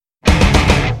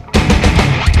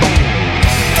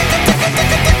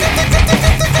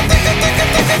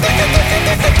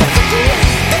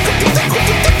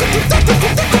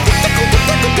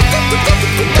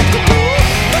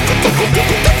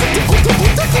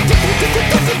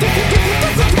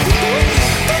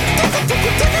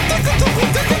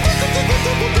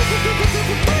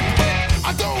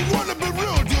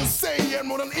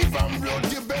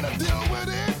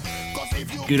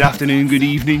Good afternoon, good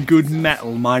evening, good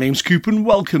metal. My name's Coop and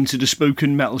welcome to the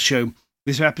Spoken Metal Show.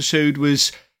 This episode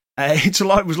was it was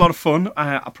a lot of fun.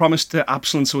 I promised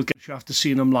Absolence I would get you after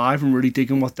seeing them live and really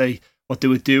digging what they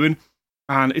were doing.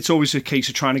 And it's always a case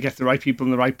of trying to get the right people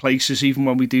in the right places, even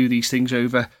when we do these things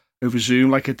over Zoom,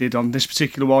 like I did on this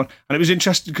particular one. And it was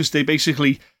interesting because they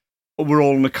basically were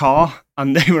all in the car,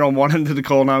 and they were on one end of the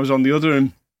call and I was on the other,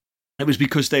 and it was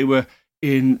because they were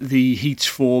in the heats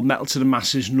for Metal to the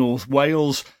Masses North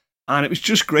Wales, and it was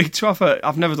just great to have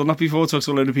I've never done that before, talk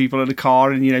to a load of people in a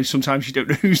car, and sometimes you don't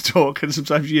know who's talking,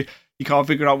 sometimes you can't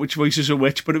figure out which voices are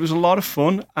which, but it was a lot of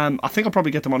fun. I think I'll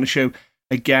probably get them on the show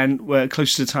again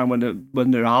close to the time when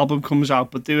their album comes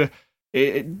out, but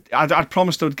I'd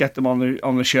promised I would get them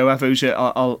on the show. Evo's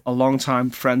a long time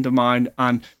friend of mine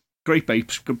and great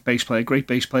bass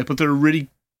player, but they're a really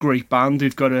great band.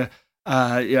 They've got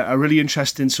a really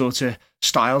interesting sort of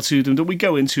style to them that we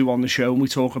go into on the show and we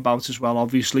talk about as well,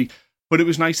 obviously. But it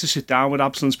was nice to sit down with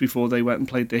Absolence before they went and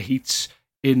played their heats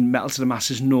in Metal to the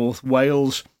Masses North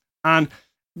Wales. And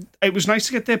it was nice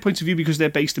to get their point of view because they're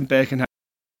based in Birkenhead,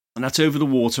 and that's over the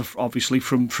water, obviously,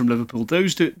 from Liverpool.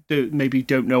 Those that maybe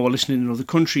don't know or listening in other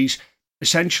countries,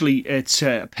 essentially it's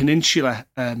a peninsula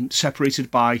separated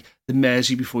by the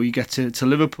Mersey before you get to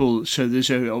Liverpool. So there's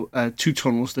two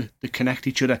tunnels that connect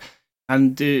each other.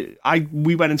 And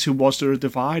we went into, was there a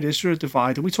divide? Is there a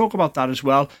divide? And we talk about that as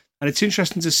well. And it's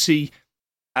interesting to see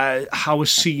how a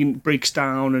scene breaks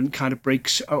down and kind of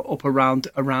breaks up around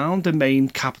the main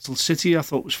capital city. I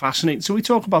thought it was fascinating. So we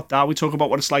talk about that. We talk about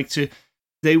what it's like to...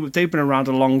 They've been around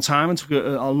a long time and took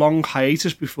a long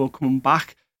hiatus before coming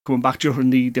back during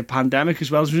the pandemic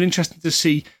as well. It was interesting to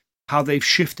see how they've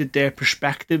shifted their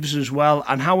perspectives as well,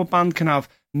 and how a band can have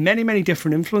many, many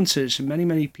different influences and many,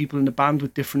 many people in the band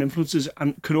with different influences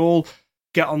and could all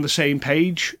get on the same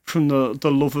page from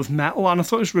the love of metal. And I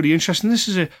thought it was really interesting. This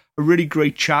is a really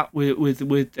great chat with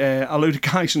a load of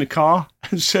guys in a car.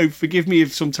 So forgive me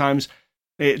if sometimes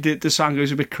the sound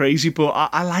goes a bit crazy, but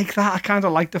I like that. I kind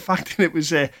of like the fact that it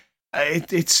was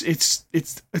it's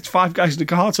five guys in a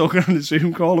car talking on a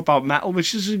Zoom call about metal,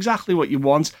 which is exactly what you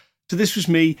want. So this was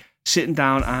me sitting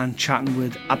down and chatting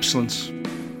with Absolence.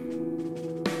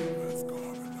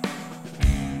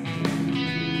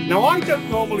 Now, I don't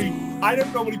normally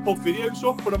put videos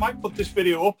up, but I might put this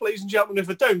video up, ladies and gentlemen. If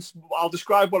I don't, I'll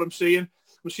describe what I'm seeing.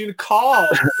 I'm seeing a car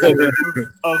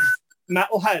of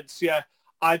metalheads,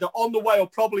 either on the way or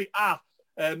probably at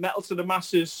Metal to the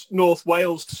Masses North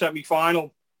Wales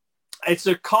semi-final. It's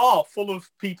a car full of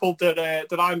people that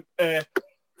I'm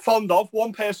fond of.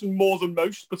 One person more than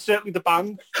most, but certainly the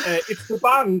band. It's the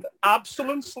band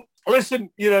Absolence. Listen,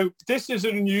 this is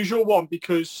an unusual one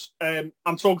because I'm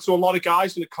talking to a lot of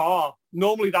guys in the car.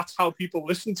 Normally, that's how people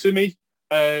listen to me.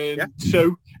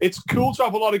 So it's cool to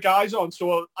have a lot of guys on.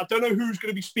 So I don't know who's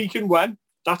going to be speaking when.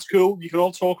 That's cool. You can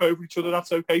all talk over each other.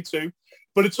 That's okay too.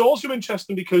 But it's also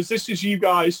interesting because this is you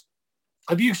guys.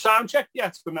 Have you sound checked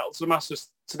yet for Metal to the Masses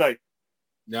today?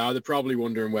 No, they're probably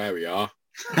wondering where we are.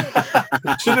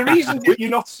 So the reason that you're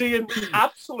not seeing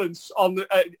Absolence on the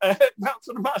Metal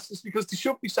to the Masses is because they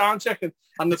should be sound checking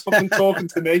and they're fucking talking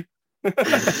to me.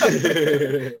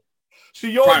 So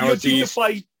you're due to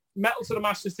play Metal to the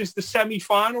Masses. This is the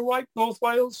semi-final, right? North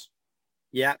Wales.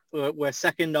 Yeah, we're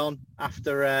second on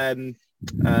after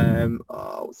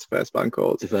what's the first band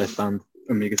called? The first band,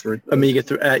 Amiga 3. Amiga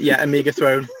Throne. Amiga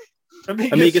Throne.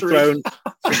 Amiga Throne,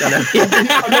 yeah.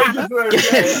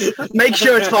 Make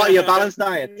sure it's part of your balanced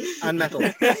diet and metal.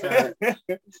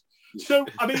 So,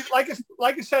 I mean, like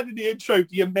I said in the intro,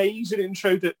 the amazing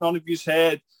intro that none of you's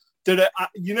heard, that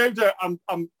I'm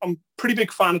a pretty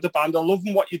big fan of the band. I love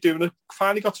what you're doing. I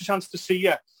finally got a chance to see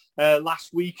you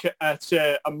last week at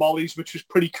Molly's, which was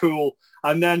pretty cool.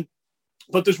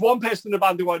 But there's one person in the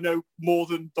band who I know more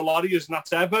than the lot of yous, and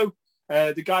that's Evo,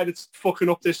 the guy that's fucking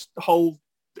up this whole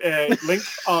link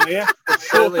on here.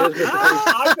 I've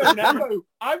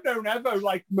known Evo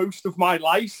like most of my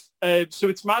life, so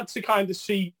it's mad to kind of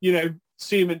see him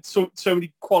in so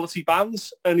many quality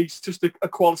bands, and he's just a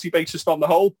quality bassist on the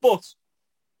whole. But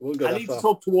I need to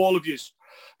talk to all of you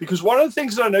because one of the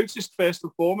things that I noticed first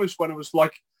and foremost when I was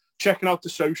like checking out the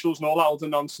socials and all that other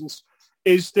nonsense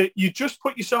is that you just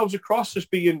put yourselves across as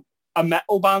being a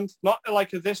metal band, not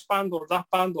like this band or that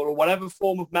band or whatever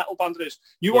form of metal band it is.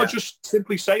 You are just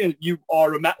simply saying you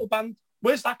are a metal band.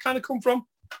 Where's that kind of come from?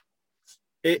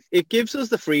 It gives us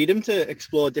the freedom to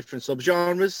explore different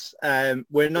subgenres.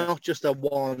 We're not just a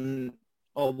one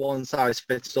size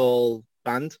fits all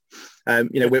band.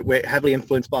 We're heavily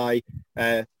influenced by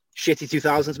shitty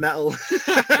 2000s metal,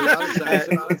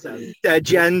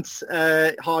 gent,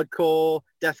 hardcore,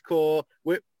 deathcore.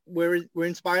 we're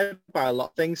inspired by a lot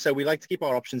of things, so we like to keep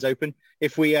our options open.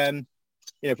 If we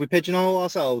if we pigeonhole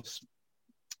ourselves,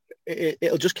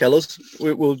 it'll just kill us.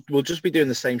 We'll just be doing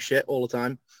the same shit all the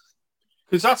time.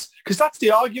 Because that's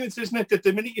the argument, isn't it? That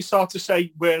the minute you start to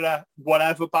say we're a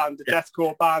whatever band, a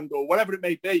deathcore band, or whatever it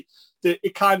may be, that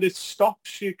it kind of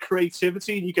stops your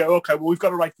creativity, and you go, okay, well, we've got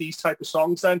to write these type of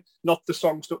songs then, not the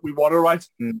songs that we want to write.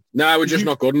 No, we're just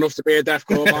not good enough to be a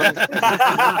deathcore band.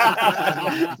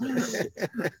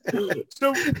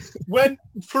 So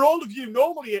for all of you,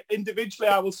 normally individually,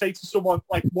 I will say to someone,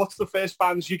 like, what's the first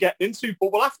bands you get into?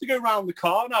 But we'll have to go around the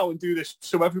car now and do this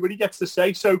so everybody gets to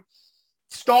say. So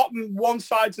starting one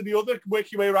side to the other,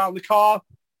 work your way around the car.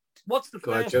 What's the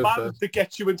first band that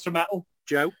gets you into metal?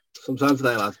 Joe? Sometimes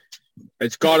they lad.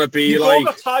 It's got to be You've all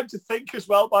got time to think as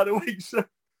well, by the way. So.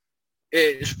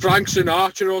 It's Frank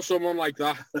Sinatra or someone like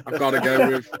that. I've got to go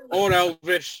with. Or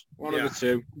Elvis, one of the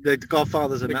two. The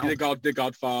Godfathers of metal. The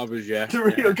Godfathers, yeah. The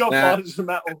real Godfathers of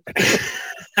metal.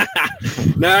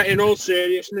 No, in all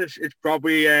seriousness, it's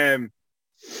probably the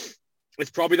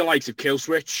likes of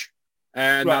Killswitch.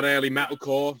 And that early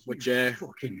metalcore, which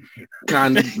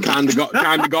kind of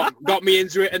got me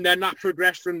into it, and then that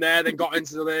progressed from there. Then got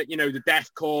into the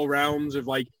deathcore realms of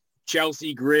like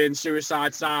Chelsea Grin,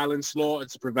 Suicide Silence, Slaughter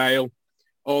to Prevail,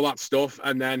 all that stuff,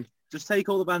 and then just take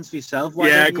all the bands for yourself.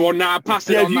 Go on now. Pass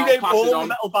it on. You name all the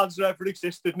metal bands that ever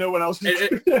existed. No one else.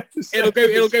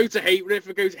 It'll go to Hate Riff.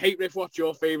 It goes to Hate Riff. What's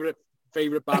your favourite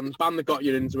band that got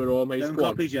you into it all, mate? Don't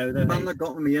copy Joe, the band that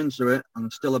got me into it, and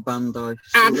still a band I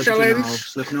still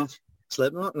listen to now,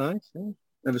 Slipknot, nice. Yeah.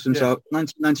 Ever since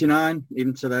 1999,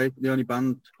 even today, the only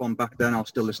band one back then I'll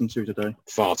still listen to today.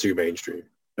 Far too mainstream.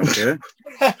 Don't care.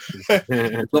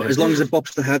 As long as it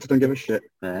bops the head, I don't give a shit.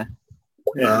 Yeah.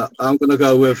 I'm gonna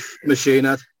go with Machine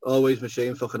Head. Always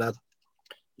Machine fucking Head.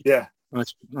 Yeah.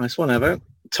 Nice one, Evo.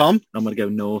 Tom? I'm gonna go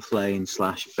North Lane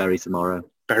 / Bury Tomorrow.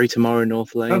 Bury Tomorrow,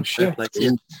 North Lane. Oh, shit.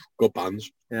 Good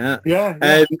bands. Yeah.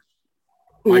 Yeah.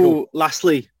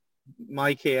 Lastly,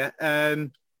 Mike here.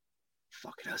 Fucking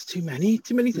hell, too many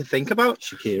to think about.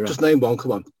 Shakira. Just name one,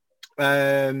 come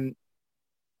on.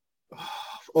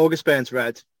 August Burns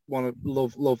Red.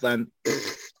 Love them.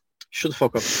 Shut the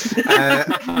fuck up.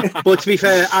 But to be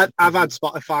fair, I've had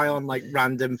Spotify on like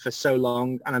random for so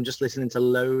long, and I'm just listening to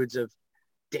loads of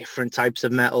different types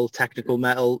of metal, technical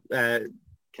metal.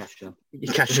 Kesha.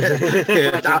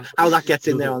 How that gets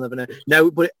in there, I'll never know. No,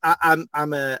 but I'm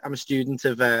a student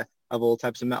of all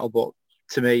types of metal. But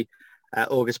to me,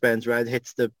 August Burns Red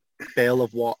hits the bill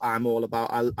of what I'm all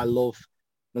about. I love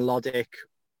melodic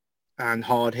and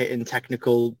hard hitting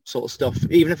technical sort of stuff.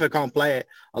 Even if I can't play it,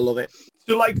 I love it.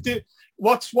 So like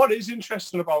what is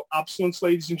interesting about Absolence,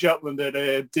 ladies and gentlemen,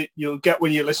 that you'll get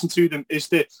when you listen to them is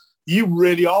that you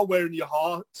really are wearing your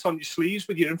hearts on your sleeves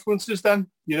with your influences then,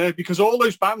 because all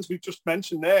those bands we've just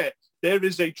mentioned there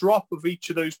is a drop of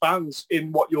each of those bands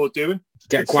in what you're doing.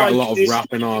 Get it's quite like a lot of rap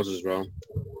in ours as well.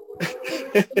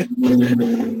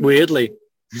 Weirdly.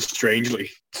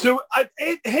 Strangely. So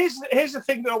here's the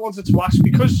thing that I wanted to ask,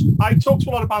 because I talk to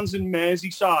a lot of bands in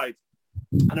Merseyside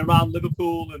and around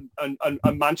Liverpool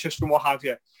and Manchester and what have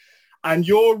you, and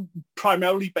you're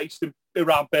primarily based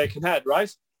around Birkenhead,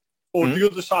 right? Or the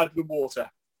other side of the water.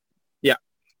 Yeah.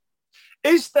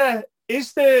 Is there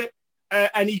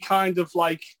any kind of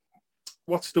like,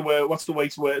 what's the way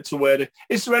to word it?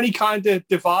 Is there any kind of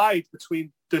divide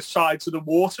between the sides of the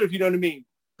water, if you know what I mean?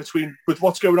 With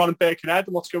what's going on in Birkenhead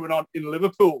and what's going on in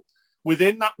Liverpool?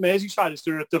 Within that Merseyside, is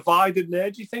there a divide in there,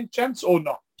 do you think, gents, or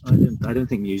not? I don't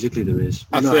think musically there is.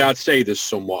 I'd say there's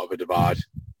somewhat of a divide.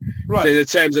 Right. So in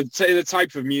terms of the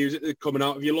type of music that's coming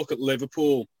out, if you look at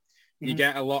Liverpool, you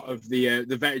get a lot of the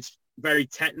very, very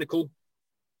technical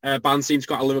band scenes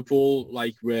got at Liverpool,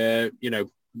 like where,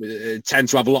 tend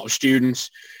to have a lot of students.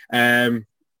 And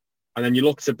then you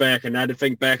look to Birkenhead, I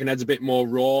think Birkenhead's a bit more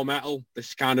raw metal,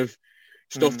 this kind of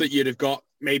stuff that you'd have got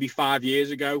maybe 5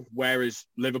 years ago, whereas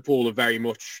Liverpool are very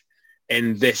much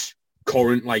in this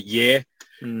current year.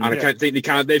 And I think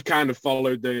they've kind of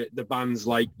followed the bands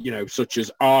like, such as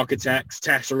Architects,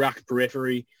 Tesseract,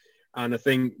 Periphery. And I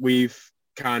think we've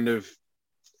kind of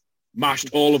mashed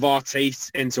all of our tastes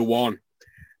into one.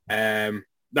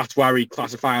 That's why we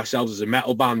classify ourselves as a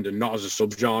metal band and not as a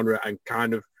subgenre, and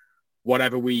kind of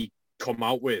whatever we come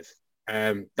out with,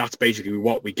 that's basically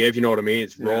what we give. You know what I mean?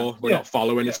 It's raw. We're not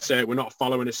following a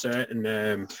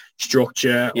certain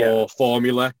structure or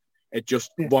formula. It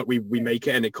just what we make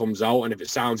it, and it comes out, and if it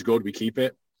sounds good, we keep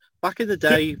it. Back in the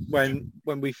day when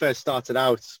we first started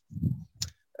out,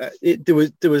 there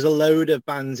was a load of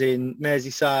bands in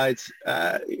Merseyside,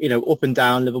 up and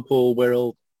down Liverpool,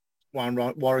 Wirral,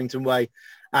 Warrington Way,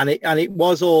 and it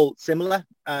was all similar.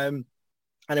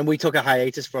 And then we took a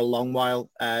hiatus for a long while,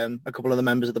 a couple of the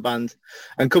members of the band,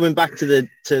 and coming back to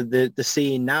the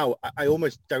scene now, I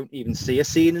almost don't even see a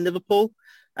scene in Liverpool.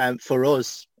 For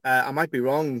us, I might be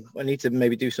wrong. I need to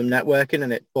maybe do some networking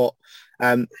in it, but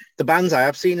the bands I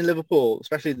have seen in Liverpool,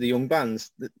 especially the young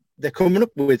bands, they're coming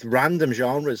up with random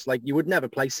genres. Like you would never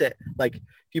place it. Like if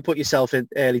you put yourself in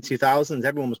early 2000s,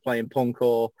 everyone was playing punk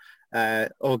or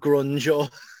grunge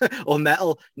or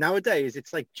metal. Nowadays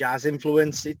it's like jazz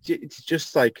influence. It's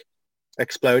just like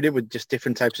exploded with just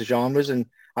different types of genres, and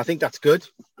I think that's good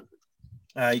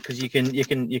because you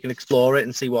can explore it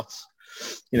and see what's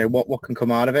what can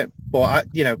come out of it. But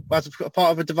as a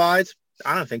part of a divide,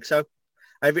 I don't think so.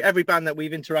 Every band that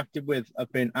we've interacted with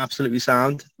have been absolutely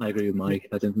sound. I agree with Mike.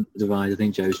 I don't divide. I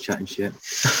think Joe's chatting shit.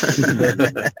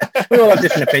 We all have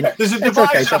different opinions. There's a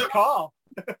divide in the car.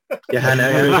 Yeah, I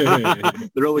know.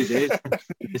 There always is.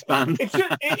 This band.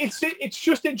 It's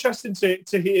just interesting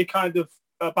to hear kind of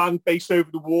a band based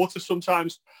over the water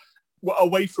sometimes,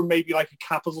 away from maybe like a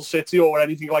capital city or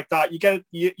anything like that.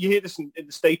 You hear this in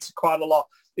the States quite a lot.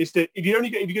 Is that if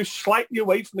you go slightly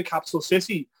away from the capital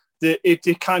city,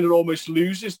 it kind of almost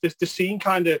loses the scene,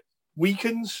 kind of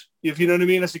weakens, if you know what I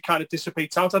mean, as it kind of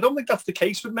dissipates out. I don't think that's the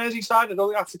case with Merseyside. I don't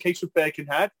think that's the case with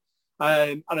Birkenhead.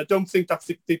 And I don't think that's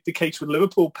the case with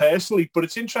Liverpool personally, but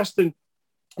it's interesting.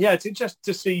 Yeah, it's interesting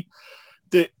to see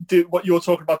what you're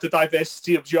talking about, the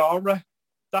diversity of genre.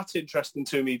 That's interesting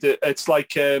to me. That it's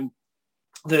like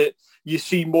that you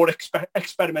see more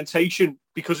experimentation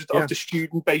because of the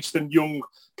student-based and young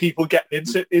people getting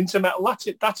into metal.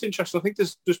 That's interesting. I think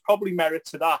there's probably merit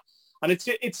to that, and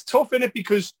it's tough in it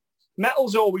because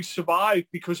metal's always survived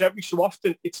because every so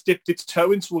often it's dipped its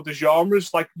toe into other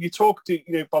genres. Like you talk to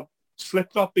about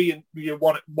Slipknot being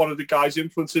one of the guys'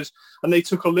 influences, and they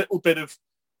took a little bit of,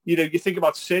 you think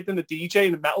about Sid and a DJ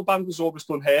and a metal band was almost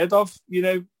unheard of,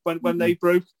 when they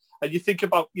broke. And you think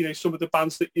about, some of the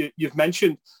bands that you've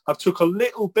mentioned have took a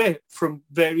little bit from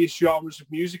various genres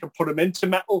of music and put them into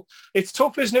metal. It's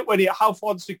tough, isn't it, how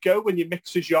far does it go when you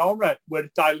mix a genre where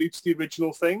it dilutes the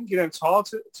original thing? It's hard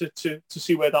to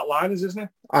see where that line is, isn't it?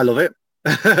 I love it.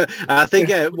 I think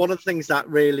one of the things that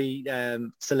really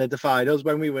solidified us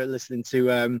when we were listening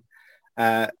to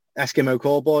Eskimo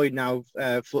Callboy,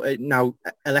 now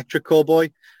Electric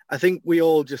Callboy, I think we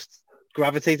all just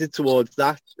gravitated towards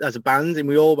that as a band, and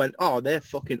we all went, oh, they're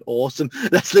fucking awesome,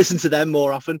 let's listen to them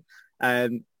more often.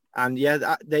 And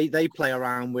yeah, they play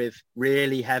around with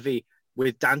really heavy,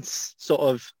 with dance sort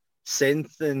of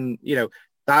synth, and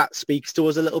that speaks to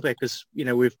us a little bit because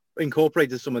we've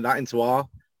incorporated some of that into our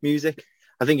music.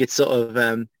 I think it's sort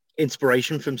of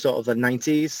inspiration from sort of the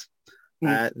 90s.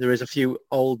 There is a few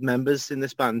old members in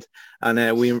this band,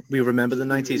 and we remember the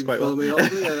 90s quite well.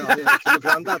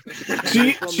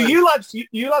 So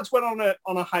you lads went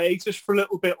on a hiatus for a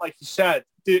little bit, like you said.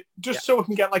 So we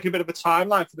can get like a bit of a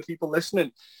timeline for the people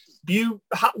listening.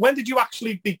 When did you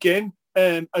actually begin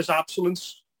as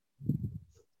Absolence?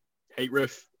 Hate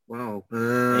Riff. Wow.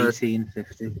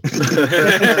 1850.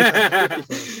 I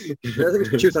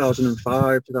think it's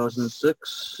 2005,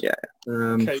 2006. Yeah.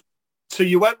 Okay. So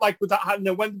you went like with that.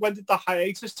 When did the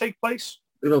hiatus take place?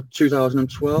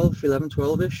 2012,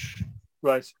 12-ish.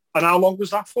 Right. And how long was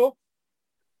that for?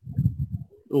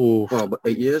 Oh, well, about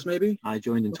 8 years maybe. I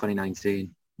joined in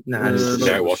 2019.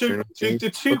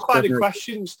 The two kind of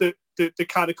questions that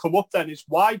kind of come up then is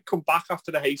why come back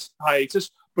after the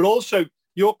hiatus, but also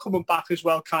you're coming back as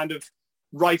well, kind of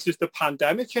right as the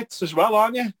pandemic hits as well,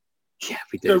 aren't you? Yeah,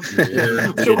 we did. So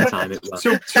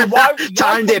why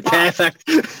timed it perfect?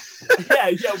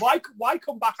 yeah. Why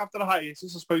come back after the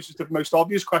hiatus? I suppose is the most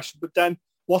obvious question. But then,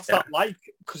 what's that like?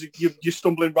 Because you're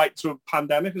stumbling right to a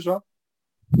pandemic as well.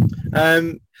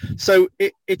 So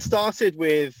it started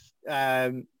with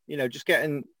just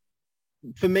getting,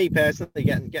 for me personally,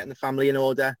 getting the family in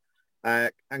order.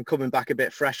 And coming back a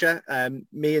bit fresher.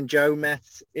 Me and Joe met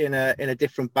in a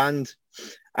different band,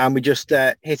 and we just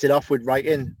hit it off with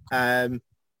writing. And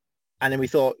then we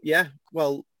thought, yeah,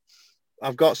 well,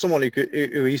 I've got someone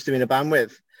who used to be in a band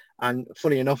with. And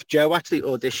funny enough, Joe actually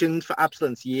auditioned for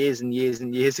Absolence years and years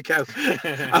and years ago,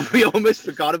 and we almost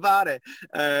forgot about it.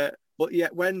 But yeah,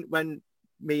 when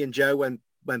me and Joe went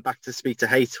back to speak to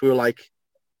Hate, we were like,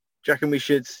 do you reckon we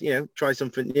should, try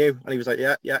something new? And he was like,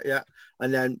 yeah.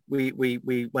 And then we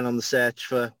went on the search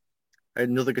for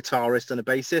another guitarist and a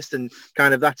bassist, and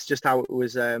kind of that's just how it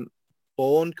was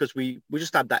born, because we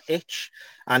just had that itch,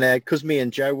 and because me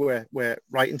and Joe were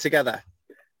writing together,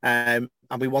 and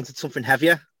we wanted something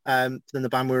heavier than the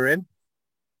band we were in,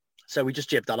 so we just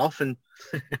jibbed that off and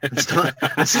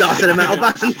started a metal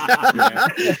band.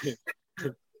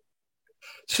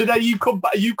 So then you come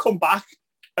back.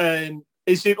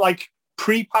 Is it like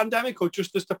pre-pandemic or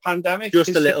just as the pandemic?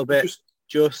 Just a little bit.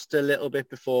 Just a little bit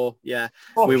before, yeah.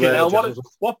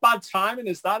 What bad timing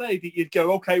is that, eh? That you'd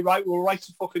go, okay, right, we're right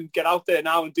to fucking get out there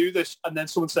now and do this, and then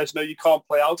someone says, no, you can't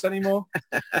play out anymore.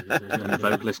 And the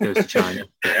vocalist goes to China.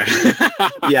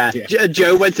 Yeah.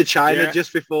 Joe went to China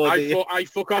just before I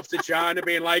fuck off to China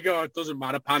being like, oh, it doesn't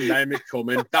matter, pandemic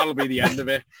coming, that'll be the end of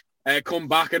it. Come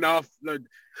back enough,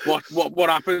 what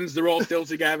happens? They're all still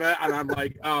together, and I'm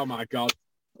like, oh my God.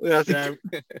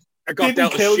 I got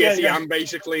dealt a shitty hand,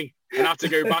 basically, and had to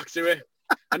go back to it.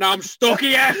 And now I'm stuck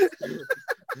here.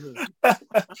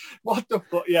 What the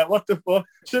fuck? Yeah, what the fuck?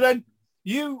 So then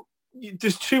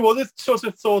there's two other sort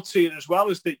of thoughts here as well,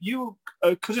 is that you,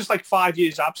 because it's like 5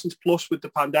 years absence plus with the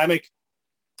pandemic,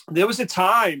 there was a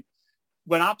time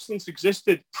when absence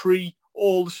existed pre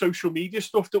all the social media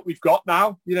stuff that we've got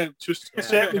now, just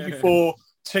certainly before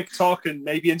TikTok and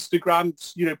maybe Instagram,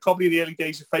 probably in the early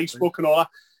days of Facebook and all that.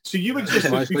 So you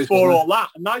existed before all that,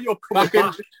 and now you're coming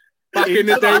back. Back in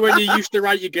the day when you used to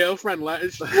write your girlfriend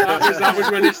letters. That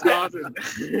was when it started. And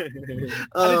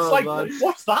it's like,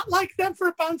 what's that like then for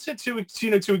a band to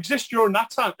exist during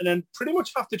that time and then pretty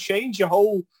much have to change your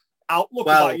whole outlook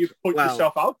about you put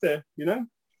yourself out there,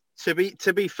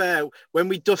 To be fair, when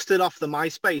we dusted off the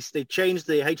MySpace, they changed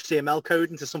the HTML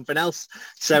code into something else.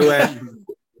 So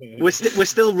we're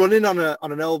still running on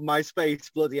an old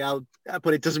MySpace, bloody hell,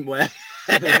 but it doesn't work.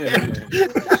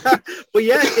 But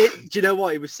yeah, do you know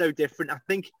what? It was so different. I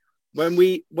think when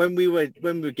we were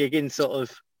gigging sort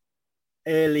of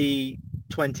early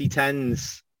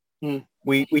 2010s,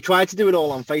 we tried to do it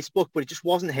all on Facebook, but it just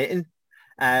wasn't hitting.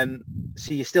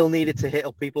 So you still needed to hit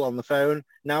up people on the phone.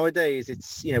 Nowadays,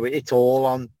 it's all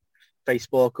on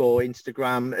Facebook or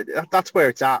Instagram. That's where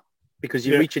it's at because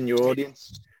you're reaching your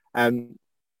audience.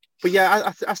 But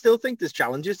yeah, I still think there's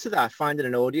challenges to that, finding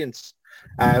an audience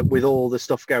with all the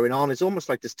stuff going on. It's almost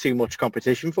like there's too much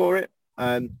competition for it.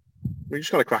 We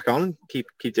just got to crack on and keep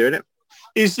doing it.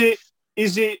 Is it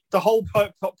the whole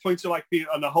point of like being,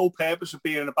 and the whole purpose of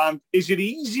being in a band, is it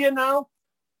easier now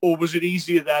or was it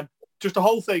easier then? Just the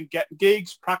whole thing, getting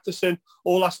gigs, practicing,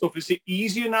 all that stuff. Is it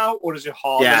easier now or is it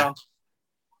harder now?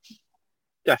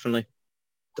 Definitely.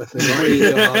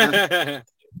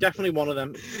 Definitely one of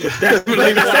them.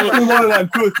 Definitely one of them.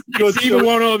 Good. It's either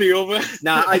one or the other.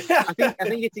 No, I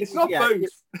think it's not both.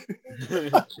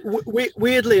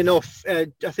 Weirdly enough, I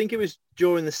think it was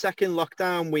during the second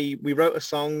lockdown we wrote a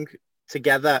song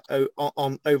together over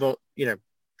a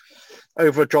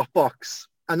Dropbox,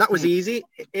 and that was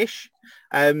easy-ish.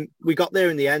 We got there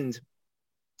in the end,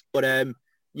 but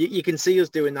you can see us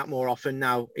doing that more often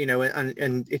now,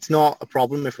 and it's not a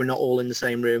problem if we're not all in the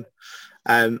same room.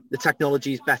 The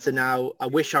technology is better now. I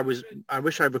wish I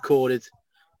recorded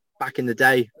back in the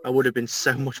day. I would have been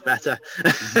so much better.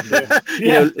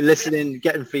 Listening,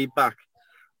 getting feedback.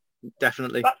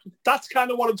 Definitely. That's kind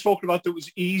of what I'm talking about. That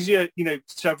was easier,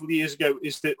 several years ago.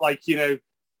 Is that like, you had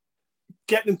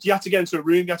to get into a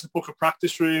room, you had to book a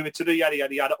practice room, it's a yada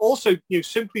yada yada. Also,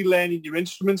 simply learning your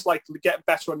instruments, like getting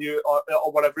better on your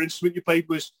or whatever instrument you played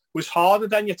was harder.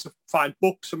 Then you had to find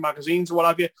books and magazines or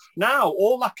whatever. Now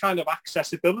all that kind of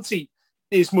accessibility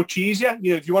is much easier.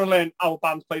 If you want to learn how a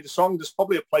band play the song, there's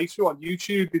probably a playthrough on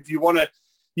YouTube. If you want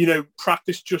to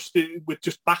practice with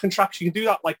just backing tracks, you can do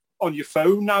that like on your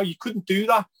phone now. You couldn't do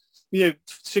that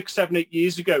 6, 7, 8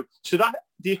 years ago. So that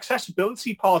the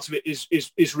accessibility part of it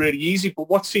is really easy. But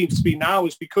what seems to be now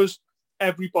is because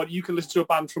everybody, you can listen to a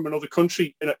band from another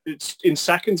country in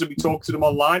seconds, and we talk to them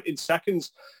online in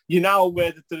seconds. You're now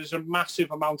aware that there's a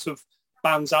massive amount of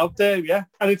bands out there,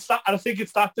 and it's that, and I think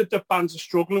it's that the bands are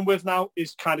struggling with now,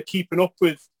 is kind of keeping up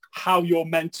with how you're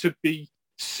meant to be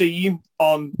seen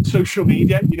on social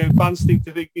media. Bands think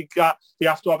that they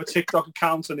have to have a TikTok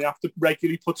account and they have to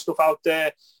regularly put stuff out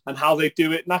there and how they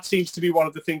do it. And that seems to be one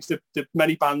of the things that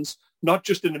many bands, not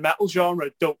just in the metal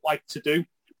genre, don't like to do.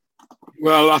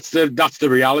 Well, that's the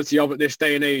reality of it this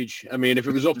day and age. I mean, if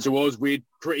it was up to us, we'd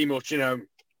pretty much,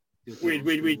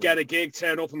 we'd get a gig,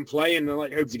 turn up and play, and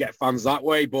hope to get fans that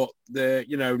way. But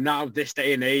now this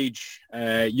day and age,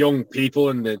 young people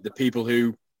and the people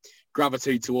who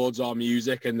gravitate towards our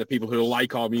music and the people who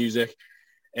like our music,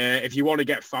 if you want to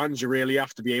get fans, you really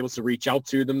have to be able to reach out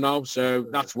to them now. So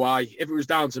that's why, if it was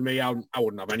down to me, I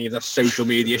wouldn't have any of that social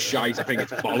media shite. I think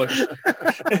it's bollocks.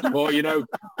 But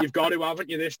you've got to, haven't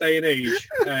you, this day and age?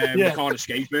 You can't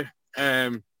escape it.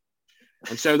 And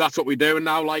so that's what we're doing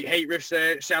now. Like Hate Riff's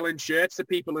selling shirts to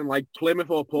people in like Plymouth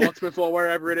or Portsmouth or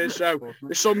wherever it is. So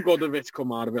there's some good of it to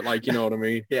come out of it, like, you know what I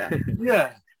mean? Yeah.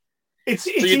 It's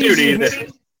so you do need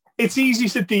it. it's easy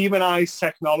to demonize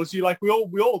technology. Like we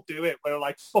all do it. We're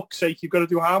like, fuck's sake, you've got to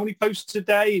do how many posts a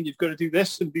day, and you've got to do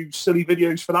this and do silly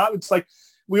videos for that. It's like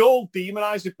we all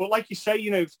demonize it. But like you say,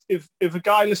 you know, if a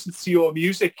guy listens to your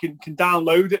music and can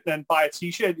download it and then buy a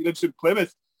T-shirt, he lives in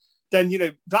Plymouth, then, you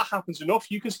know, that happens enough.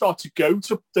 You can start to go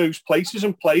to those places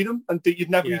and play them and that you'd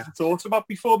never even thought about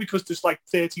before, because there's like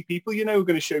 30 people, you know, who are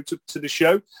going to show to the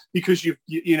show because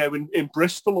you know, in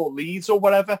Bristol or Leeds or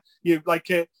whatever, you know, like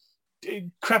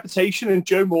Crepitation and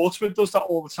Joe Mortimer does that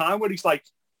all the time, where he's like,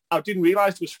 I didn't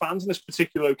realise there was fans in this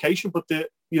particular location, but they're,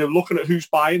 you know, looking at who's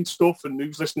buying stuff and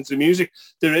who's listening to music,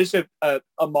 there is a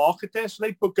market there. So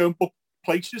they go and book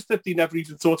places that they never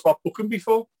even thought about booking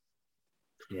before.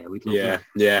 Yeah, we'd love that.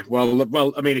 Yeah.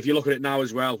 Well, I mean, if you look at it now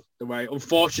as well, the way,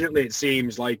 unfortunately, it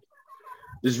seems like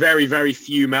there's very, very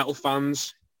few metal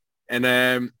fans,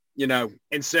 and you know,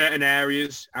 in certain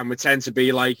areas, and we tend to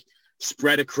be like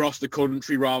spread across the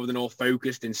country rather than all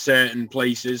focused in certain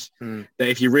places. That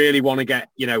if you really want to get,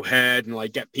 you know, heard and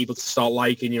like get people to start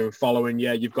liking you and following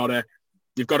you, you've got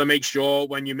to make sure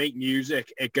when you make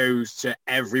music, it goes to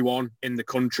everyone in the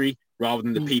country, rather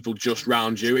than the people just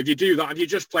around you. If you do that, if you're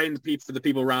just playing for the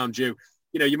people around you,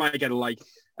 you know, you might get like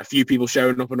a few people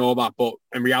showing up and all that, but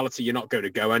in reality, you're not going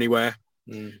to go anywhere.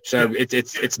 So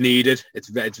it's needed.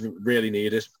 It's really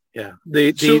needed. Yeah.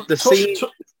 The scene.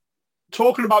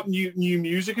 Talking about new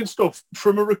music and stuff,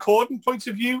 from a recording point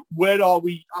of view, where are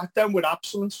we at then with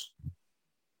Absolence?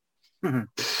 Go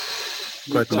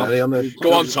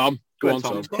on, Tom. We've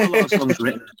got a lot of songs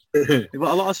written. We've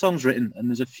got a lot of songs written, and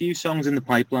there's a few songs in the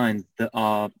pipeline that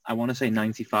are, I want to say,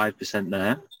 95%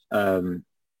 there.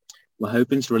 We're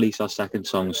hoping to release our second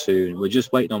song soon. We're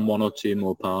just waiting on one or two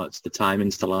more parts, the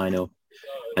timings to line up,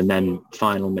 and then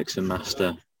final mix and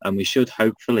master. And we should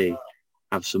hopefully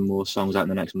have some more songs out in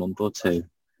the next month or two.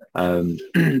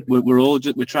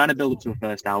 We're trying to build up to a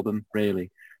first album,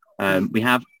 really. We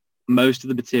have most of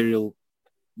the material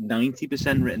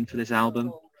 90% written for this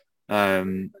album.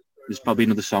 There's probably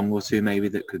another song or two maybe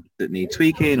that need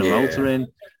tweaking or altering.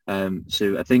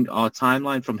 So I think our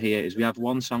timeline from here is we have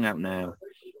one song out now,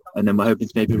 and then we're hoping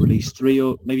to maybe release three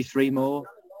more,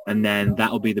 and then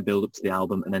that'll be the build up to the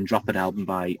album, and then drop an album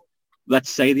by, let's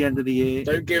say, the end of the year.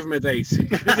 Don't give them a date.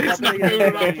 It's not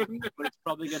going to happen, but it's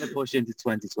probably going to push into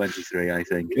 2023, I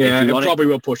think. Yeah, it probably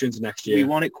will push into next year. We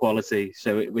want it quality,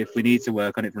 so if we need to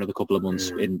work on it for another couple of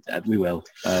months, we will.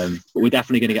 But we're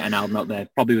definitely going to get an album out there,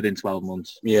 probably within 12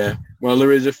 months. Yeah, well,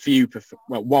 there is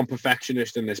one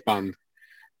perfectionist in this band,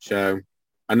 so,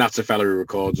 and that's a fellow who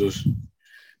records us.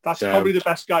 That's probably the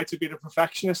best guy to be the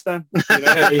perfectionist then. You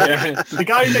know? The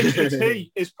guy who makes the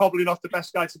tea is probably not the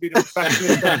best guy to be the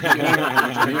perfectionist then. You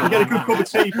know? You get a good cup of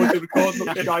tea, but the recording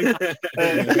up the guy.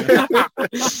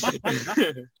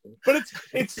 But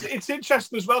it's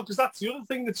interesting as well, because that's the other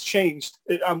thing that's changed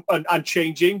and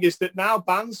changing, is that now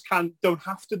bands don't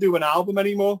have to do an album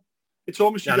anymore. It's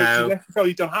almost you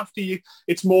necessarily don't have to.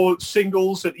 It's more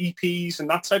singles and EPs and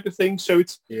that type of thing. So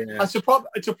it's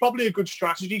probably a good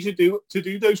strategy to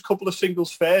do those couple of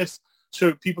singles first,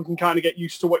 so people can kind of get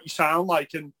used to what you sound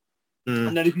like, and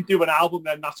then if you do an album,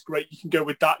 then that's great. You can go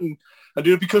with that and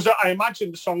do it, because I imagine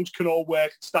the songs can all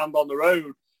work and stand on their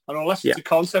own. And unless it's a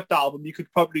concept album, you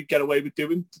could probably get away with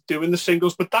doing the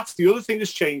singles. But that's the other thing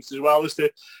that's changed as well,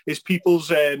 is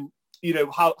people's you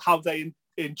know, how they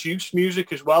induce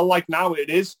music as well. Like now it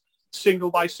is single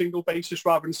by single basis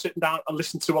rather than sitting down and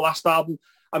listening to a last album.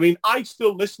 I mean, I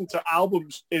still listen to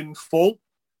albums in full.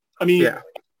 I mean,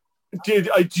 do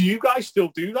you guys still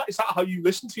do that? Is that how you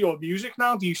listen to your music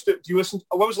now? Do you listen?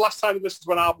 When was the last time you listened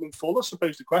to an album in full? I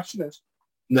suppose the question is.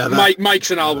 Never.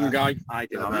 Mike's an album guy.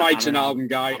 Mike's an album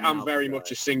guy. I'm very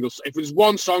much a single. If there's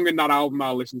one song in that album,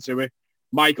 I'll listen to it.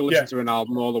 Michael listens to an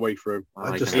album all the way through.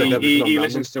 He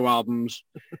listens to albums.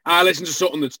 I listen to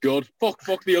something that's good.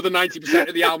 Fuck the other 90%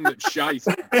 of the album that's shite.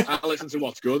 I listen to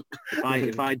what's good.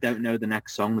 If I don't know the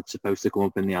next song that's supposed to come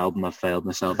up in the album, I've failed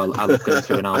myself. I'll go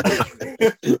through an album.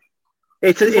 We're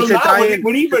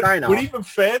even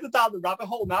further down the rabbit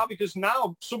hole now, because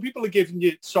now some people are giving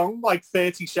you a song like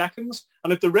 30 seconds,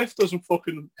 and if the riff doesn't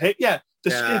fucking hit you,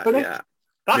 they're skipping it.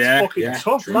 That's fucking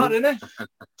tough, man, isn't it?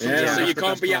 Yeah, so you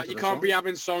can't be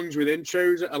having songs with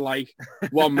intros that are like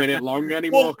 1 minute long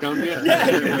anymore, can you?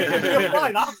 Yeah,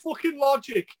 right. That fucking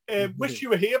logic. Wish You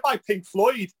Were Here by Pink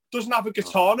Floyd doesn't have a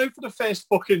guitar note for the first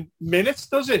fucking minutes,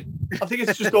 does it? I think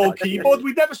it's just all keyboard.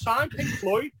 We'd never signed Pink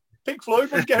Floyd. Pink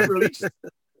Floyd would get released.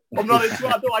 I'm not into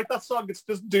it. I don't like that song. It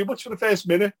doesn't do much for the first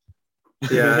minute.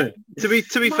 Yeah. To be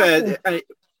fair,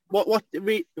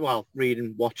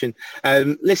 reading, watching,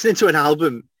 listening to an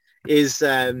album is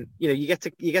you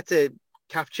get to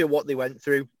capture what they went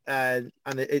through, and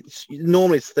it's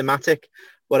normally it's thematic,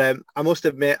 but I must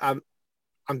admit I'm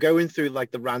going through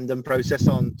like the random process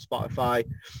on Spotify,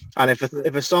 and if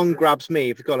a song grabs me,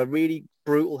 if it's got a really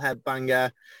brutal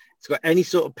headbanger, it's got any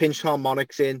sort of pinched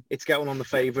harmonics in, it's going on the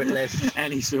favorite list.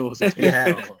 Any sort of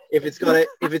if it's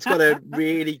got a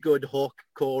really good hook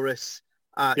chorus,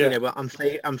 you know, I'm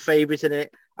favoriting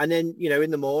it, and then you know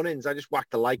in the mornings I just whack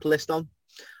the like list on,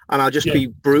 and I'll just be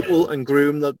brutal and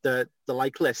groom the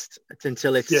like list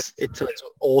until it's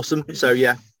awesome. So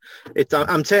yeah,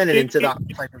 I'm turning into that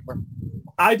type of one.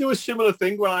 I do a similar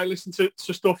thing when I listen to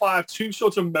stuff. I have two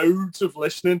sort of modes of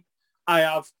listening. I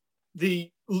have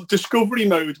the discovery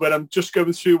mode where I'm just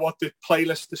going through what the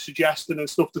playlist is suggesting and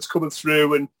stuff that's coming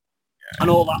through and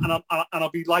all that, and I'll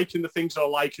be liking the things I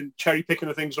like and cherry picking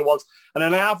the things I want. And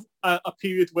then I have a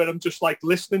period where I'm just like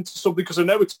listening to something because I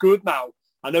know it's good now.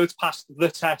 I know it's passed the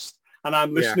test, and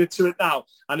I'm listening to it now.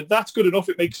 And if that's good enough,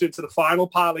 it makes it into the final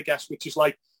pile, I guess, which is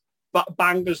like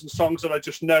bangers and songs that I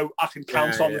just know I can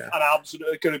count on and albums that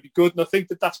are going to be good. And I think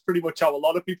that that's pretty much how a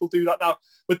lot of people do that now.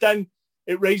 But then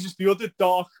it raises the other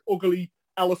dark, ugly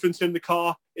elephant in the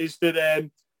car is that,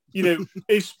 you know,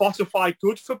 is Spotify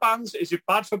good for bands? Is it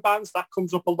bad for bands? That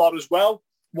comes up a lot as well.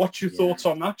 What's your thoughts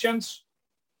on that, gents?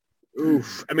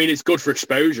 Oof. I mean, it's good for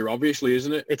exposure, obviously,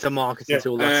 isn't it? It's a marketing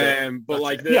tool. That's but that's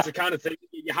like, it. there's the kind of thing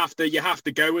you have to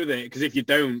go with it, because if you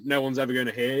don't, no one's ever going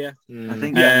to hear you. I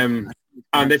think.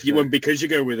 And if you won't, because you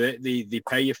go with it, they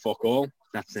pay you fuck all.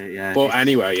 That's it. Yeah. But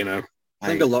anyway, you know, I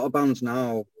think a lot of bands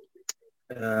now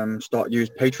start to use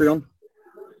Patreon.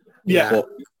 Yeah. But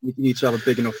you need to have a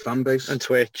big enough fan base and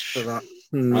Twitch for that.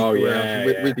 Oh yeah,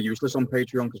 we'd be useless on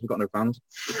Patreon because we've got no fans.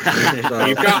 So,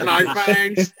 you've got no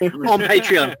fans on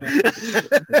Patreon.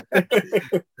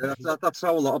 That's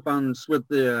how a lot of bands with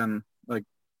the like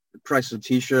the price of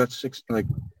t-shirts like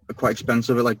are quite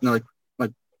expensive. Like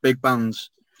big bands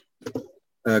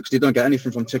because they don't get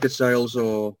anything from ticket sales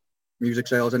or music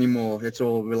sales anymore. It's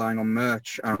all relying on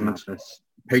merch and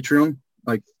Patreon.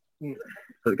 Like they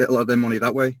get a lot of their money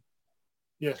that way.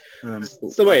 Yeah,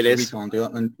 it's the way it is. We can't do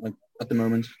that at the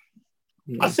moment.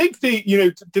 I think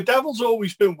the devil's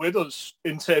always been with us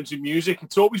in terms of music.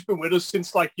 It's always been with us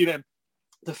since like, you know,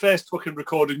 the first fucking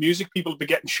recorded music. People have been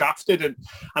getting shafted and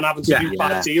having to do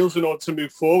bad deals in order to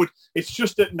move forward. It's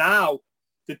just that now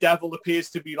the devil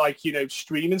appears to be like, you know,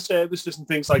 streaming services and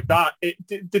things like that.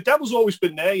 The devil's always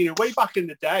been there, you know, way back in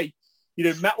the day. You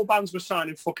know, metal bands were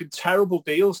signing fucking terrible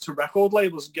deals to record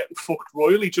labels and getting fucked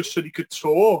royally just so they could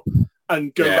tour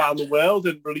and go around the world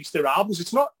and release their albums.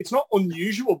 It's not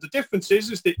unusual. The difference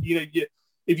is that, you know,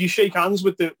 if you shake hands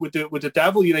with the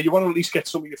devil, you know, you want to at least get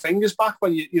some of your fingers back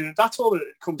when you know, that's all it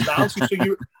comes down to.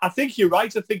 So I think you're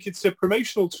right. I think it's a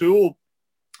promotional tool.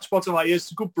 Spotify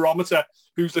is a good barometer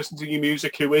who's listening to your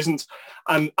music, who isn't,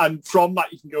 and from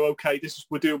that you can go, okay,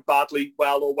 we're doing badly,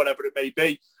 well, or whatever it may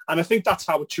be. And I think that's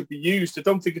how it should be used. I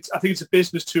think it's a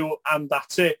business tool, and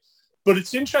that's it. But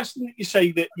it's interesting that you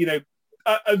say that, you know,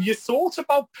 have you thought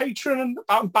about Patreon and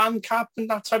about Bandcamp and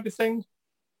that type of thing?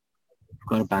 We've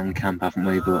got a Bandcamp, haven't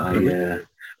we? But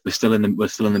we're still in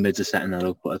the midst of setting that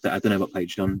up. But I don't know about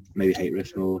Patreon. Maybe Hate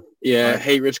Riff or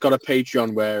Hate Riff's got a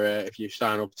Patreon where if you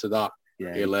sign up to that,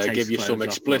 he'll give you some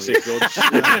explicit goods.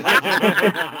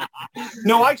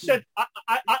 No, I said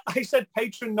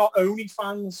Patreon, not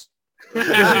OnlyFans.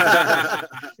 I've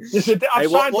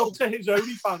signed up to his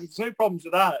OnlyFans. There's no problems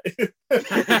with that.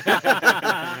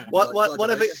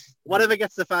 Whatever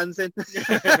gets the fans in.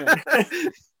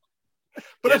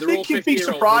 But I think you'd be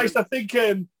surprised. I think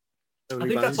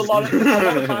that's a lot of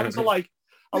fans are like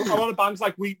a lot of bands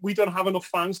like we don't have enough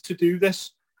fans to do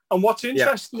this. And what's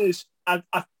interesting is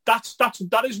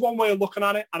that is one way of looking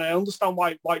at it, and I understand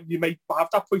why you may have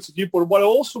that point of view. But what I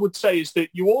also would say is that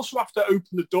you also have to open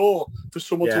the door for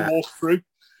someone to walk through.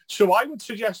 So I would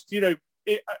suggest, you know,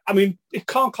 it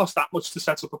can't cost that much to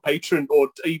set up a Patreon, or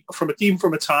even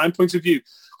from a time point of view.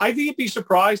 I think you'd be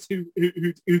surprised who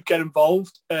get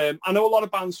involved. I know a lot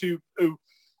of bands who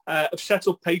have set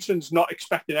up Patrons not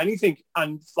expecting anything,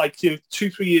 and like, you know,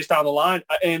 2-3 years down the line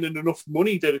are earning enough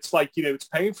money that it's like, you know, it's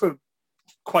paying for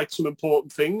quite some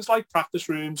important things like practice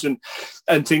rooms and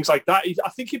things like that. I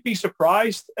think you'd be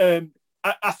surprised. I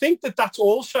think that's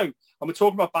also, and we're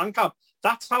talking about Bandcamp,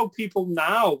 that's how people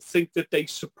now think that they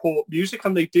support music,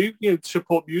 and they do, you know,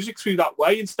 support music through that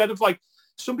way, instead of like,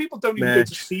 some people don't even go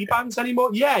to see bands anymore.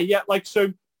 Like,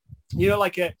 so, you know,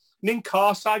 like Nin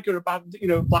Karsag are a band, you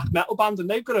know, black metal band, and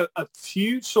they've got a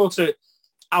huge sort of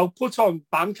output on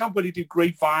Bandcamp where they do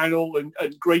great vinyl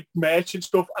and great merch and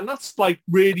stuff, and that's like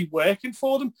really working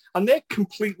for them, and they're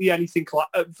completely anything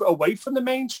away from the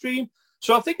mainstream.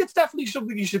 So I think it's definitely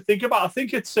something you should think about. I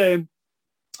think it's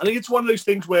one of those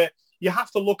things where you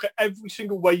have to look at every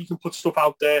single way you can put stuff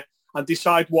out there and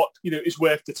decide what, is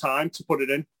worth the time to put it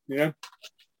in,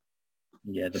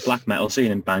 Yeah, the black metal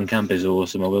scene in Bandcamp is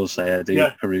awesome. I will say I do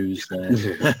peruse there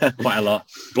quite a lot.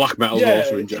 Black metal's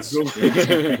awesome in general.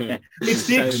 It's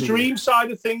the extreme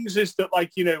side of things is that,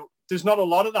 like, there's not a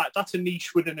lot of that. That's a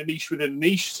niche within a niche within a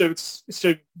niche. So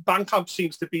Bandcamp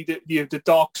seems to be the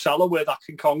dark cellar where that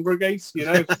can congregate,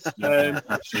 But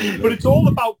it's all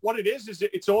about what it is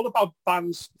it's all about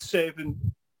bands serving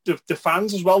the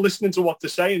fans as well, listening to what they're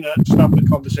saying and just having a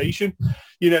conversation,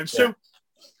 So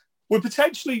we're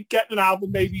potentially getting an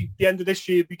album maybe the end of this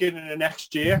year, beginning of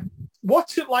next year.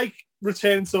 What's it like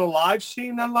returning to the live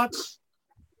scene then, lads?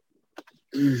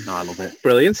 I love it.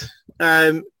 Brilliant.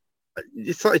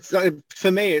 It's like,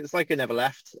 for me, it's like I never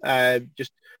left.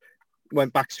 Just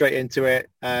went back straight into it.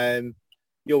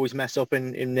 You always mess up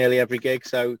in nearly every gig,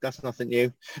 so that's nothing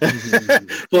new.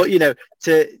 But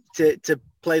to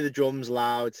play the drums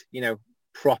loud,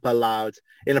 proper loud.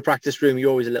 In a practice room, you're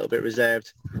always a little bit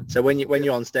reserved. So when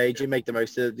you're on stage, you make the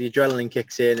most of it. The adrenaline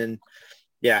kicks in, and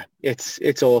yeah,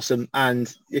 it's awesome.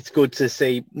 And it's good to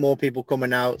see more people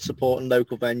coming out, supporting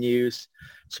local venues,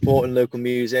 supporting local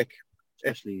music.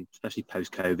 Especially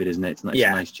post COVID, isn't it? It's a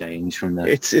nice change from the.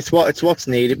 It's what's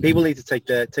needed. People need to take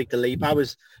the leap. I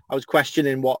was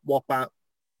questioning what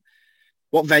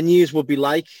venues would be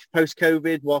like post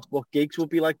COVID, what gigs would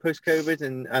be like post COVID,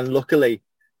 and luckily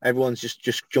everyone's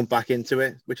just jumped back into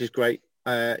it, which is great.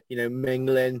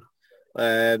 Mingling.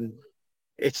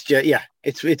 It's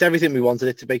everything we wanted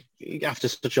it to be after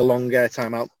such a long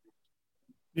time out.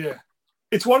 Yeah,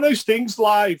 it's one of those things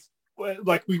live.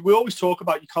 Like we always talk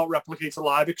about, you can't replicate a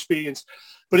live experience,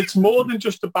 but it's more than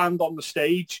just the band on the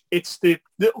stage. It's the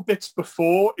little bits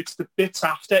before, it's the bits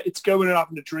after, it's going and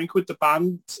having a drink with the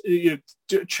band,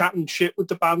 chatting shit with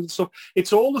the band and stuff.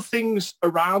 It's all the things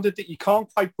around it that you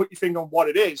can't quite put your finger on what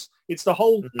it is. It's the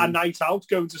whole a night out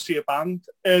going to see a band.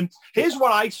 Here's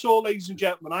what I saw, ladies and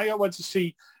gentlemen. I went to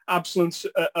see Absolence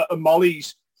at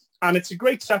Molly's, and it's a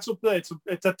great setup there.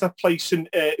 It's at that place in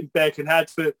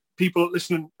Birkenhead for people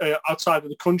listening outside of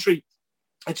the country.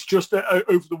 It's just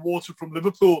over the water from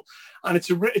Liverpool, and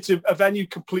it's a venue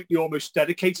completely almost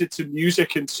dedicated to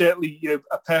music, and certainly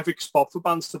a perfect spot for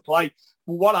bands to play.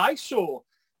 But what I saw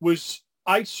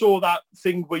that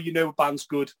thing where a band's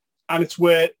good, and it's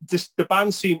where the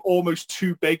band seemed almost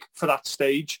too big for that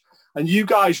stage, and you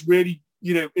guys really,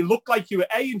 it looked like you were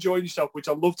enjoying yourself, which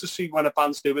I love to see when a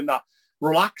band's doing that,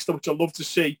 relaxed, which I love to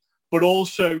see, but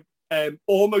also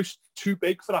almost too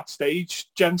big for that stage,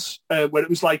 gents, where it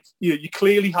was like, you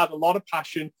clearly had a lot of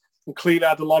passion and clearly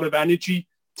had a lot of energy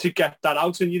to get that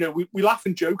out. And, we laugh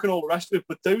and joke and all the rest of it,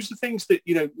 but those are things that,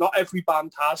 not every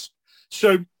band has.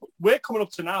 So we're coming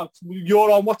up to now. You're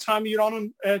on, what time are you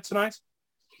on tonight?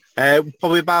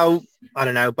 Probably about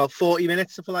 40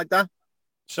 minutes, something like that.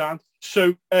 Sound.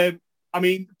 So,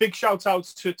 big shout out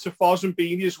to Foz and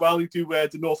Beanie as well, who do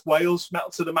the North Wales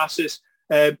Metal to the Masses.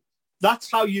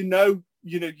 That's how you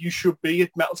should be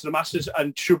at Metal to the Masses,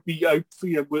 and should be out.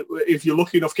 If you're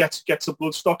lucky enough get to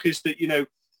Bloodstock, is that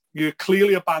you're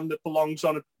clearly a band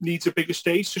that needs a bigger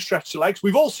stage to stretch the legs.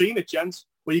 We've all seen it, gents,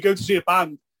 where you go to see a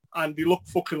band and they look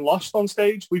fucking lost on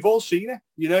stage. We've all seen it,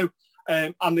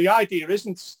 and the idea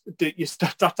isn't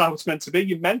that that's how it's meant to be.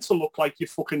 You're meant to look like you're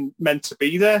fucking meant to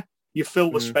be there. You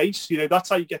fill the space. That's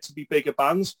how you get to be bigger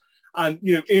bands. And,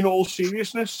 in all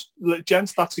seriousness,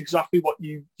 gents, that's exactly what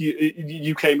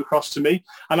you came across to me.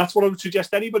 And that's what I would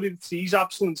suggest anybody that sees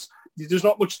Absolence. There's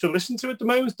not much to listen to at the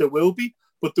moment. There will be,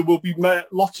 but there will be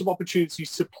lots of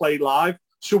opportunities to play live.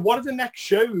 So what are the next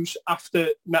shows after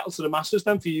Metal to the Masses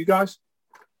then for you guys?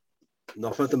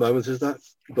 Nothing at the moment, is that?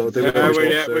 But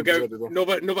we're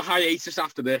going another hiatus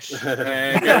after this. Going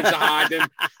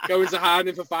to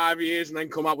hiding for 5 years and then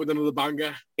come up with another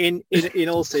banger. In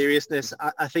all seriousness,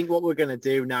 I think what we're going to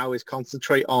do now is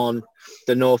concentrate on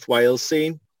the North Wales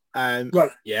scene.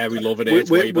 Right. Yeah, we love it.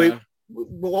 It's way better.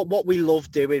 What we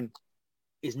love doing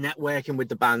is networking with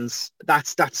the bands.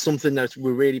 That's something that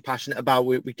we're really passionate about.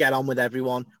 We get on with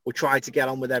everyone. We try to get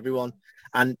on with everyone.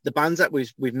 And the bands that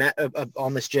we've met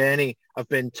on this journey have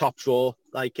been top draw.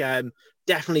 Like,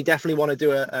 definitely want to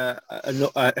do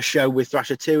a show with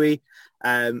Thrasher Tui.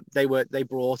 They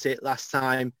brought it last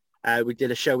time. We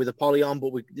did a show with Apollyon,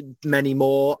 but we did many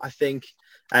more, I think.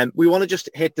 We want to just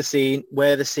hit the scene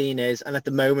where the scene is. And at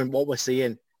the moment, what we're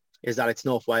seeing is that it's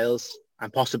North Wales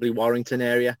and possibly Warrington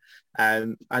area.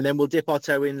 And then we'll dip our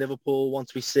toe in Liverpool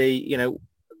once we see,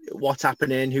 what's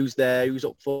happening, who's there, who's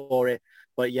up for it.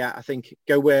 But yeah, I think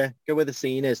go where the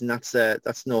scene is, and that's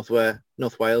North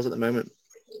Wales at the moment.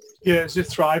 Yeah, it's a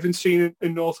thriving scene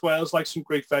in North Wales, like some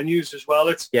great venues as well.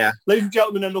 Ladies and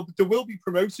gentlemen, and there will be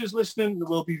promoters listening, there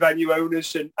will be venue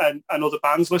owners and other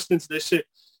bands listening to this.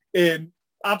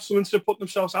 Absolence are putting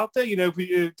themselves out there.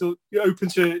 You're open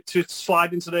to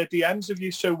slide into their DMs if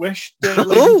you so wish. Yeah.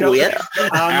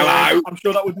 And, I'm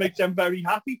sure that would make them very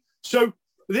happy. So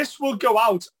this will go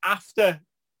out after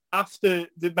the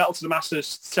Metal to the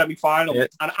Masses semi-final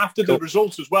and after the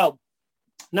results as well.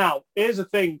 Now, here's the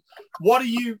thing. Are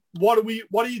the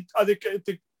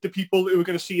people who are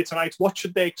going to see you tonight, what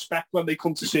should they expect when they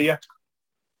come to see you?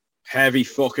 Heavy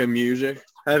fucking music.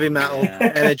 Heavy metal,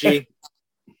 energy,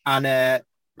 and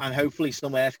hopefully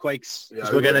some earthquakes.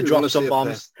 Yeah, we're going to drop some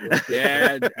bombs.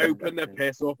 Yeah, open the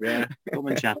piss up. Yeah, come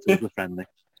and chat to us. We're friendly.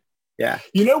 Yeah.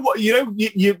 You know what?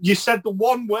 You said the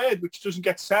one word which doesn't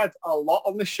get said a lot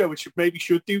on this show, which you maybe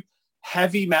should do.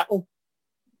 Heavy metal.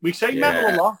 We say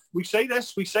metal a lot. We say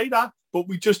this, we say that, but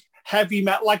we just heavy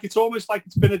metal. Like it's almost like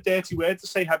it's been a dirty word to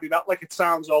say heavy metal. Like it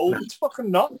sounds old. It's fucking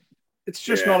not. It's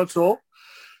just not at all.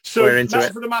 So Metal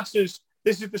for the Masses.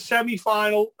 This is the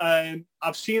semi-final. I've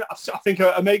seen. I think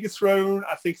Omega Throne.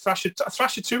 I think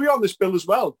Thrasher Tui on this bill as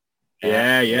well.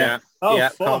 Yeah. Oh, yeah.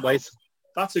 Can't wait.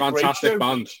 That's a fantastic great show.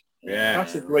 band. Yeah,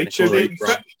 that's a great show.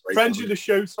 Friends of the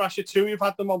show, Thrasher Tui. We've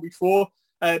had them on before.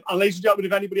 And ladies and gentlemen,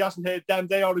 if anybody hasn't heard them,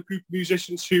 they are a group of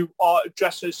musicians who are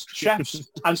dressed as chefs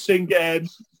and sing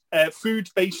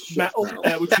food-based metal,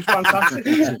 which is fantastic.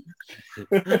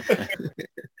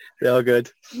 They're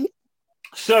good.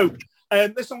 So,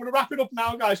 listen, I'm going to wrap it up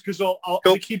now, guys, because I'll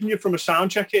be keeping you from a sound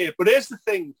check here. But here's the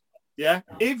thing, yeah?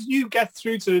 If you get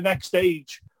through to the next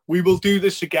stage, we will do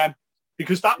this again,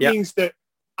 because that means that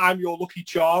I'm your lucky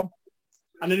charm.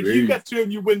 And then if you get through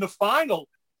and you win the final,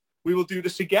 we will do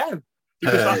this again.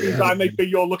 Because that means I may be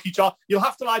your lucky charm. You'll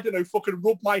have to, I don't know, fucking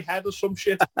rub my head or some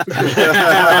shit. And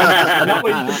that way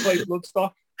you can play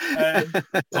Bloodstock.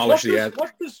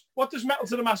 What does Metal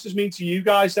to the Masses mean to you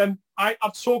guys then?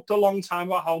 I've talked a long time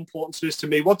about how important it is to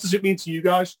me. What does it mean to you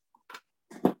guys?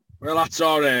 Well, that's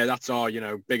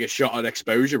our biggest shot at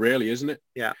exposure, really, isn't it?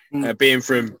 Yeah. Being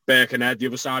from Birkenhead, the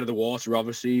other side of the water,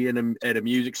 obviously, in a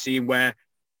music scene where,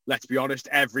 let's be honest,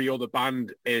 every other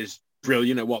band is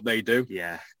brilliant at what they do.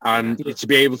 Yeah. And to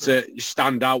be able to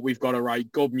stand out, we've got to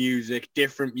write good music,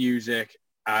 different music,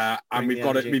 and we've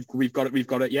got to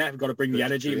bring the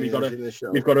energy, and we've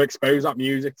got to expose that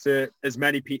music to as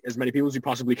many people as we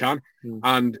possibly can.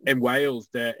 And in Wales,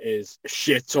 there is a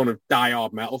shit ton of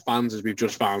die-hard metal fans, as we've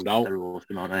just found out. They're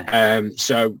awesome, aren't they?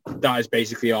 So that is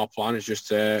basically our plan, is just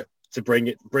to bring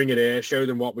it here, show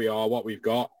them what we are, what we've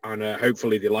got, and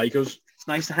hopefully they like us. It's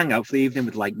nice to hang out for the evening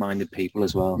with like-minded people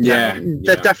as well. Yeah.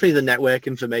 They're definitely the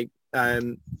networking for me.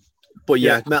 But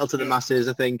Metal to the Masses,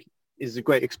 I think, is a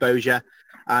great exposure.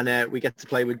 And we get to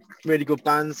play with really good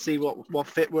bands, see what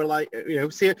fit we're like,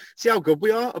 see how good we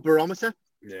are, a barometer.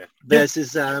 Yeah.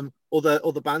 Versus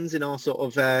other bands in our sort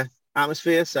of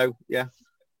atmosphere. So, yeah.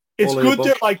 It's good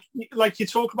that, like you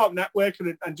talk about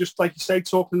networking and just like you say,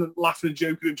 talking and laughing and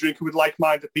joking and drinking with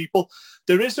like-minded people.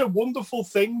 There is a wonderful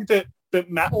thing that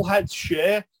metalheads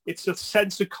share. It's a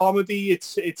sense of comedy.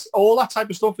 It's all that type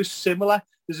of stuff is similar.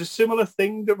 There's a similar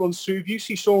thing that runs through. If you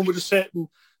see someone with a certain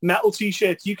metal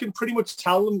t-shirt, you can pretty much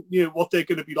tell them, what they're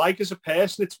going to be like as a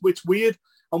person. It's weird.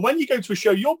 And when you go to a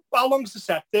show, how long's the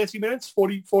set? 30 minutes?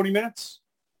 40 minutes?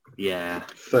 Yeah.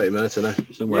 30 minutes, isn't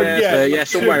it? Somewhere,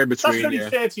 somewhere in between. That's only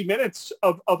 30 minutes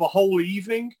of a whole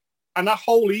evening. And that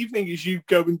whole evening is you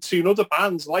going to other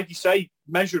bands, like you say,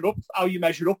 measure up how you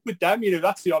measure up with them.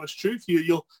 That's the honest truth.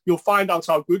 You'll find out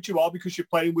how good you are because you're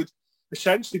playing with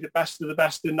essentially the best of the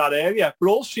best in that area. But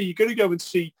also you're going to go and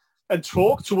see and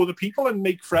talk to other people and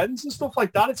make friends and stuff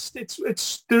like that.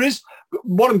 It's there is,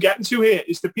 what I'm getting to here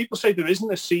is that people say there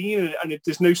isn't a scene, and if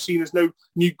there's no scene, there's no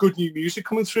new music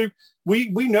coming through. We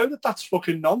know that that's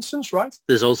fucking nonsense, right?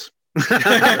 There's us. It's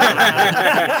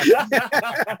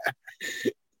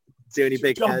the only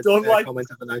big comment of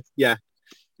the night. Yeah.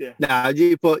 Nah,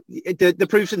 but the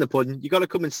proof's in the pudding. You got to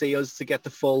come and see us to get the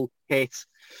full hit.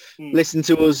 Listen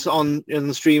to us on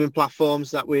the streaming platforms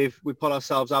that we put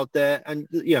ourselves out there, and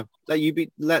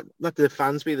let the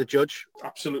fans be the judge.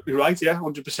 Absolutely right. Yeah,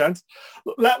 100%.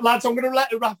 Lads, I'm going to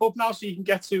let it wrap up now so you can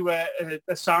get to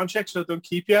a sound check, so I don't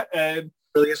keep you.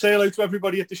 Say hello to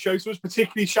everybody at the show. So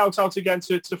particularly shout out again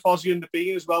to Fozzie and the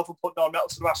Bean as well for putting on Metal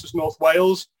to the Masses North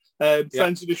Wales.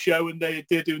 Friends of the show, and they're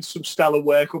doing some stellar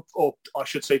work up, I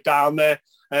should say, down there.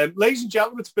 Ladies and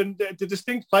gentlemen, it's been the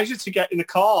distinct pleasure to get in the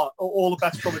car, all the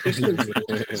best from a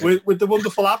distance, with the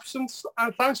wonderful Absence.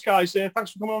 And thanks, guys.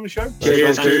 Thanks for coming on the show.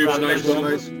 Cheers, dude. Nice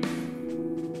one.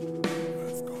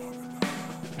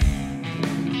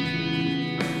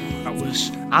 That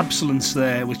was Absolence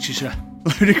there, which is a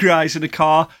load of guys in a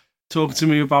car talking to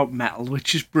me about metal,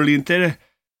 which is brilliant. They're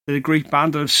a great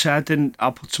band, I've said, and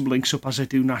I'll put some links up as I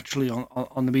do naturally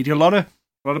on the media. A lot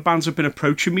of bands have been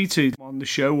approaching me to on the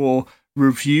show or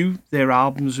review their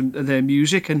albums and their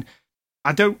music, and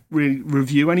I don't really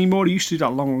review anymore. I used to do that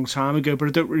a long time ago, but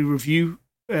I don't really review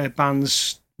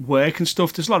bands' work and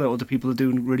stuff. There's a lot of other people that are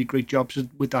doing really great jobs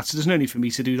with that, so there's no need for me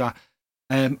to do that.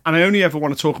 And I only ever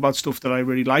want to talk about stuff that I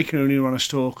really like, and I only want to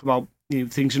talk about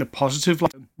things in a positive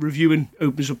light. Reviewing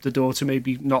opens up the door to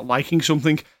maybe not liking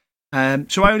something.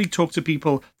 So I only talk to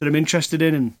people that I'm interested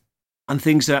in and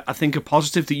things that I think are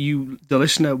positive that you, the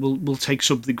listener, will take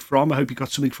something from. I hope you got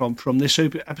something from this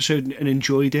episode and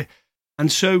enjoyed it.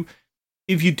 And so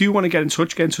if you do want to get in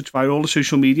touch via all the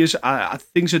social medias.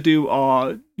 Things I do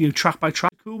are track by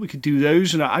track. Cool, we could do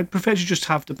those, and I'd prefer to just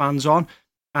have the bands on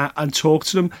and talk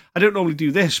to them. I don't normally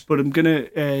do this, but I'm going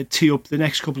to tee up the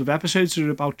next couple of episodes that are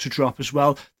about to drop as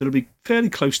well. That'll be fairly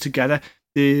close together.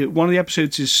 One of the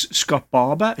episodes is Scott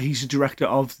Barber. He's the director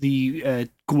of the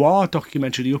Gwar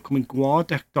documentary, the upcoming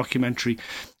Gwar documentary.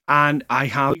 And I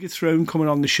have Megathrone coming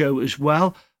on the show as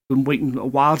well. Been waiting a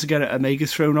while to get a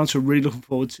Megathrone on, so really looking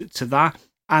forward to that.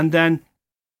 And then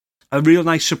a real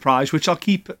nice surprise, which I'll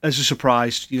keep as a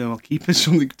surprise. I'll keep as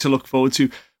something to look forward to,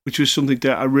 which was something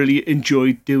that I really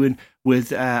enjoyed doing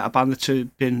with a band that's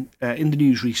been in the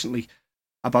news recently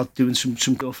about doing some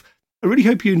stuff. I really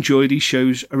hope you enjoy these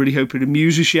shows. I really hope it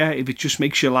amuses you. If it just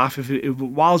makes you laugh, if it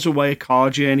whiles away a car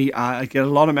journey, I get a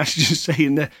lot of messages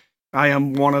saying that I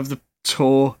am one of the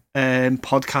tour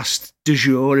podcast du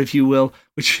jour, if you will,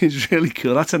 which is really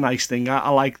cool. That's a nice thing. I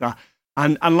like that.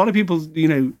 And a lot of people,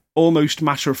 almost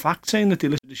matter of fact saying that they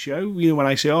listen to the show. When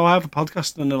I say, oh, I have a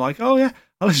podcast, and they're like, oh yeah,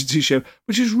 I listen to the show,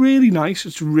 which is really nice.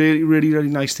 It's a really, really, really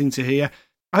nice thing to hear.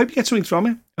 I hope you get something from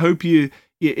it. I hope you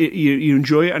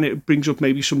enjoy it, and it brings up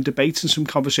maybe some debates and some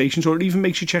conversations, or it even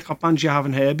makes you check out bands you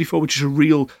haven't heard before, which is a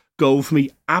real goal for me.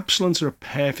 Absolence are a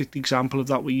perfect example of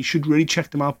that, where you should really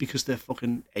check them out because they're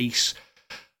fucking ace.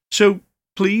 So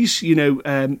please,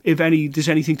 if there's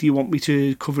anything that you want me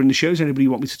to cover in the shows, anybody you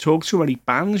want me to talk to, any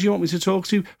bands you want me to talk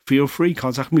to, feel free,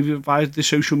 contact me via the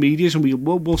social medias, and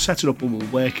we'll set it up and we'll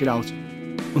work it out.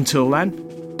 Until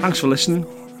then, thanks for listening,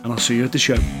 and I'll see you at the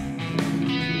show.